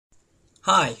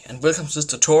Hi, and welcome to this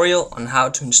tutorial on how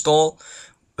to install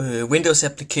a Windows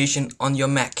application on your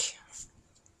Mac.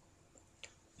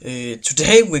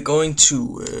 Today we're going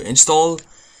to install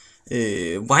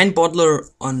WineBottler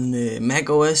on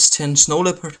Mac OS X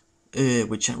Leopard,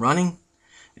 which I'm running.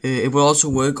 It will also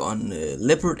work on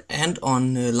Leopard and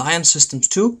on Lion systems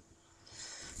too.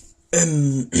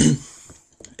 You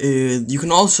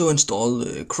can also install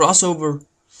Crossover.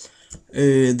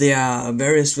 There are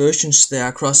various versions. There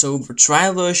are Crossover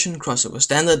Trial version, Crossover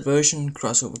Standard version,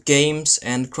 Crossover Games,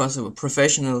 and Crossover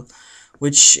Professional,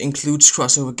 which includes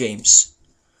Crossover Games.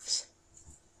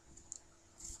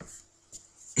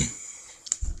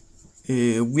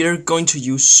 We are going to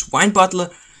use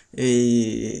WineBottler.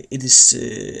 It is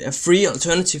a free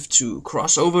alternative to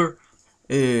Crossover.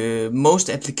 Most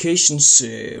applications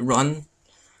run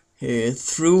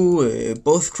through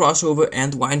both Crossover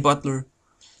and WineBottler.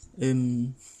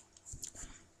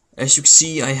 As you can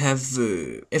see, I have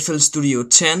FL Studio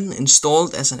 10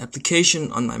 installed as an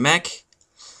application on my Mac.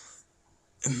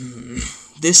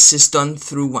 This is done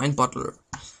through WineBottler.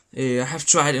 I have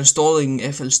tried installing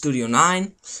FL Studio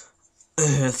 9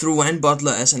 through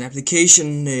WineBottler as an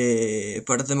application,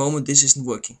 but at the moment this isn't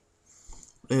working.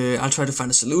 I'll try to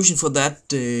find a solution for that.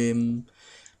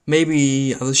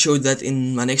 Maybe I will show that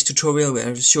in my next tutorial, where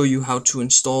I will show you how to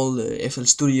install FL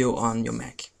Studio on your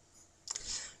Mac.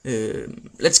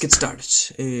 Let's get started.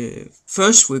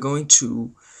 First we're going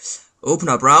to open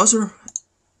our browser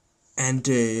and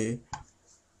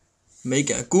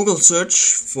make a Google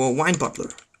search for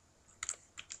WineBottler.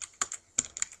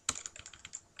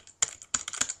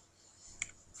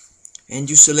 And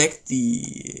you select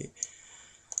the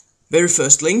very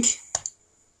first link,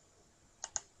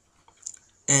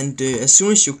 and as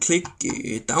soon as you click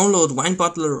download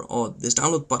WineBottler, or this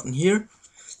download button here,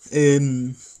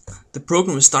 the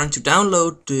program is starting to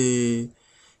download.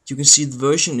 You can see the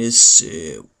version is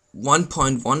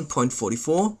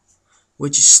 1.1.44,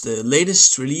 which is the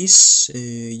latest release.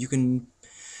 You can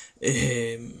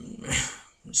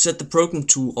set the program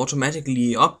to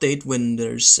automatically update when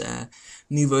there's a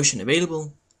new version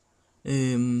available.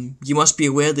 You must be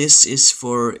aware this is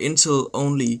for Intel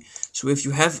only, so if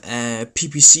you have a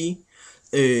PPC,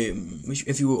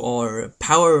 if you are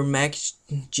Power Mac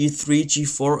G3,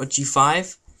 G4 or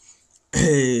G5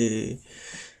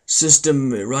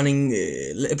 system running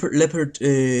Leopard,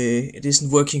 it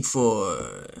isn't working for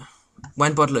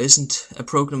WineBottler. Isn't a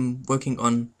program working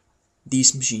on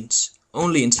these machines,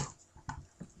 only Intel.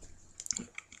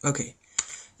 Okay,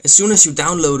 as soon as you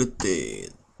downloaded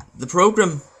the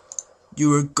program, you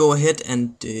will go ahead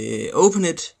and open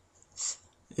it.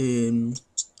 If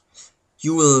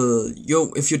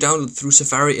you download through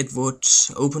Safari, it would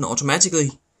open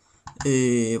automatically.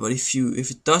 But if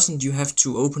it doesn't, you have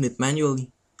to open it manually.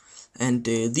 And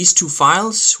these two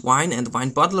files, Wine and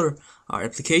WineBottler, are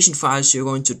application files. You're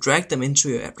going to drag them into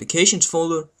your applications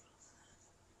folder,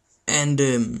 and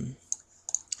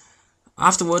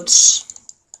afterwards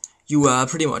you are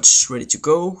pretty much ready to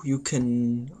go. You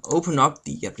can open up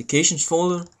the applications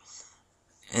folder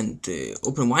and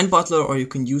open WineBottler, or you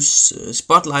can use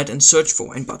Spotlight and search for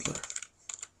WineBottler.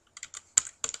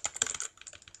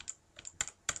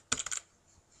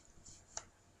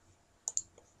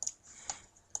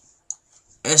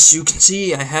 As you can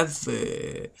see, I have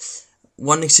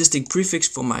one existing prefix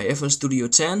for my FL Studio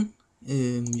 10.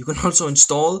 You can also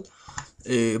install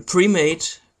pre-made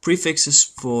prefixes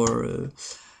for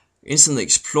Internet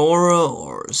Explorer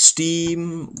or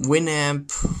Steam,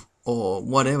 Winamp, or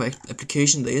whatever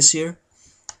application there is here.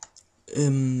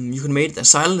 You can make it a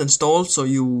silent install, so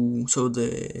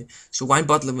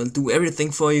WineBottler will do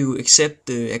everything for you except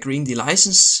agreeing the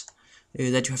license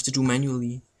that you have to do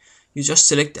manually. You just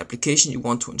select the application you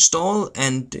want to install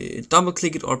and double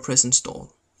click it or press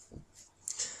install.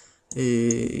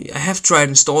 I have tried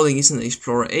installing Internet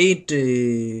Explorer 8.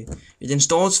 It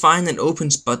installs fine and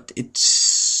opens, but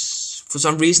for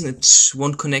some reason it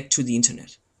won't connect to the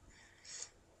internet.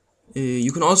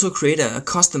 You can also create a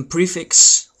custom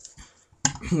prefix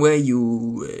where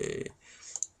you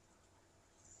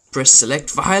press select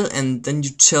file, and then you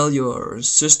tell your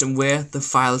system where the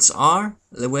files are,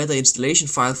 where the installation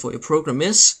file for your program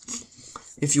is.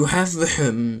 If you have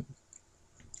a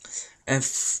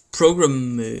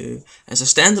program as a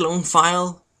standalone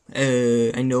file,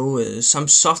 I know some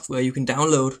software you can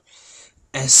download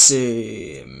as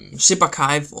zip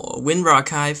archive or WinRAR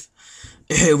archive,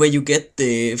 where you get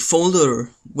the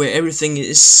folder where everything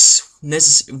is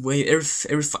necessary, where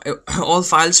all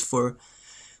files for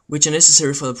which are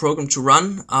necessary for the program to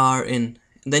run are in.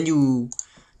 And then you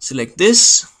select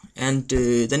this, and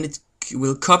then it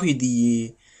will copy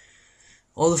the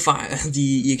all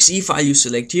the exe file you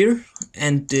select here,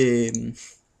 and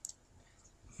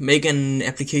make an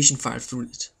application file through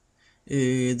it.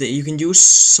 You can use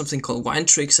something called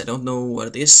WineTricks. I don't know what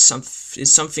it is.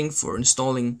 It's something for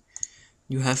installing.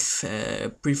 You have a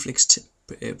prefix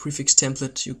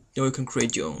template. You can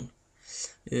create your own.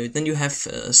 Then you have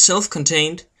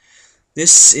self-contained.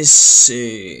 This is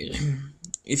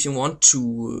if you want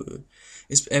to.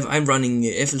 I'm running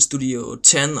FL Studio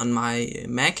 10 on my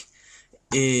Mac.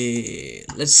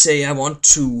 Let's say I want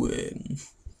to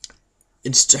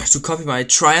copy my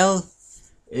trial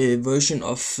version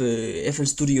of FL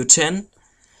Studio 10.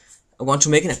 I want to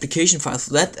make an application file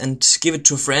for that and give it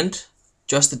to a friend,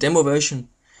 just the demo version.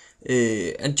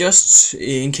 And just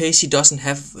in case he doesn't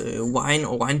have Wine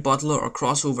or WineBottler or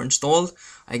Crossover installed,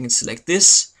 I can select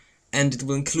this, and it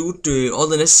will include all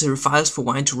the necessary files for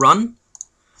Wine to run.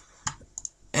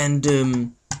 And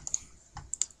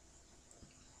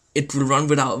it will run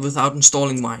without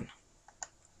installing Wine.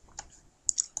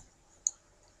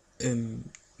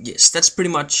 Yes, that's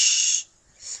pretty much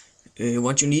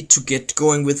what you need to get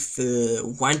going with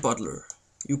WineBottler.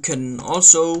 You can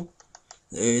also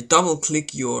double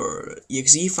click your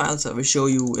exe files. I will show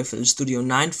you FL Studio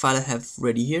 9 file I have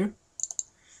ready here.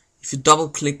 If you double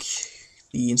click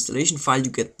the installation file,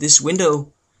 you get this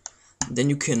window. Then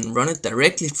you can run it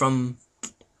directly from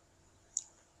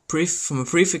a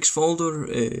prefix folder.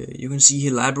 You can see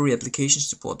here library applications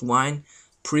support Wine,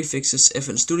 prefixes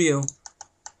FL Studio.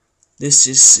 This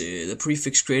is the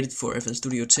prefix created for FL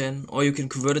Studio 10, or you can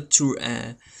convert it to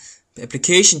an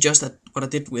application, just like what I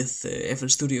did with FL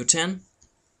Studio 10.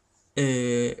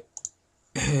 You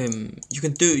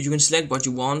can select what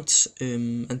you want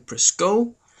and press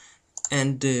go,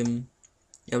 and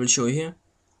I will show you here.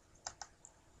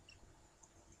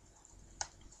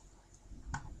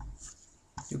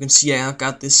 You can see I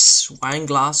got this wine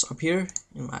glass up here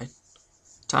in my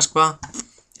taskbar,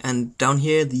 and down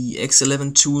here the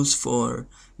X11 tools for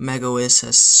macOS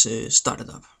has started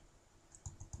up.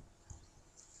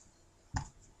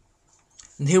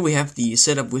 And here we have the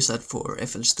setup wizard for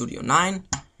FL Studio 9.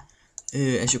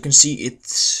 As you can see,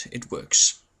 it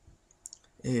works.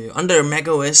 Under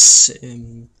macOS,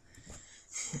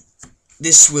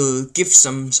 this will give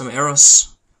some errors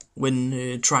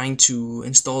when trying to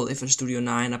install FL Studio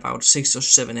 9. About 6 or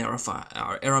 7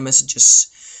 error messages.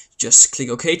 Just click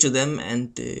OK to them,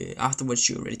 and afterwards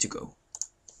you're ready to go.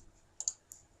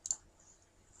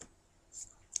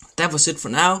 That was it for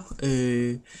now.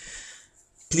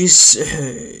 Please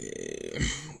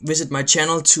visit my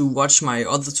channel to watch my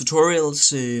other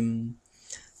tutorials.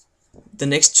 The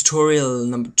next tutorial,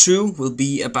 number 2, will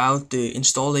be about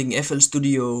installing FL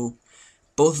Studio,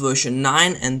 both version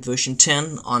 9 and version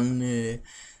 10 on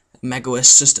macOS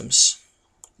systems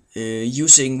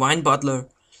using WineBottler.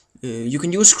 You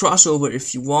can use Crossover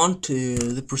if you want.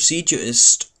 The procedure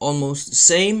is almost the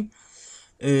same.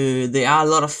 There are a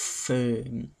lot of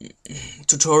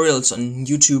tutorials on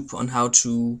YouTube on how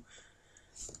to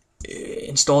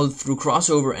install it through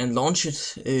Crossover and launch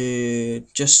it.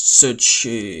 Just search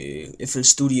FL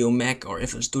Studio Mac or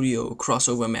FL Studio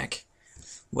Crossover Mac,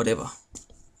 whatever.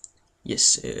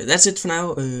 Yes, that's it for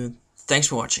now. Thanks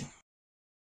for watching.